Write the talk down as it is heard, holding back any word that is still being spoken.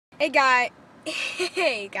Hey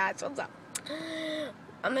guys, what's up?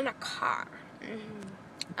 I'm in a car.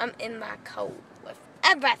 I'm in my car with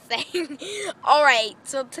everything. Alright,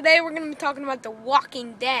 so today we're going to be talking about The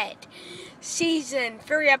Walking Dead. Season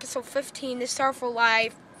 3, episode 15, The Start for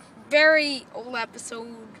Life. Very old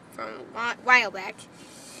episode from a while back.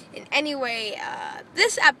 And anyway,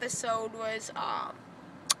 this episode was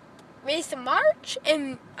released in March,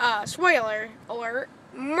 and spoiler alert,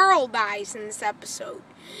 Merle dies in this episode.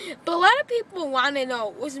 But a lot of people want to know,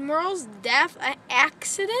 was Merle's death an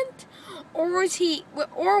accident, or when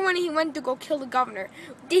he went to go kill the governor,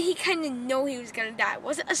 did he kind of know he was going to die?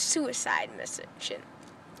 Was it a suicide mission?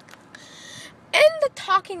 In the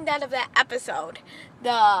talking dead of that episode,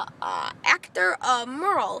 the actor of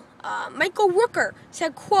Merle, Michael Rooker,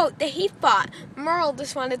 said, quote, that he thought Merle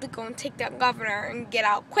just wanted to go and take that governor and get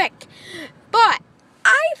out quick. But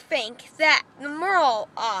I think that Merle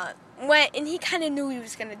went and he kind of knew he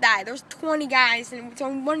was going to die. There was 20 guys and it was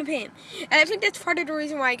only one of him. And I think that's part of the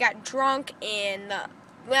reason why he got drunk and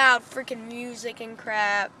loud freaking music and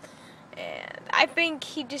crap. And I think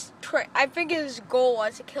I think his goal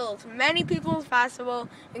was to kill as many people as possible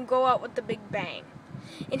and go out with the big bang.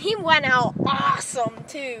 And he went out awesome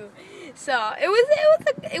too. So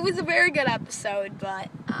it was a very good episode, but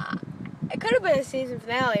it could have been a season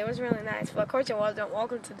finale. It was really nice, but of course it wasn't.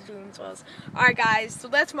 Welcome to the Doom Wells. Alright guys, so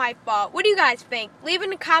that's my fault. What do you guys think? Leave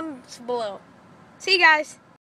in the comments below. See you guys.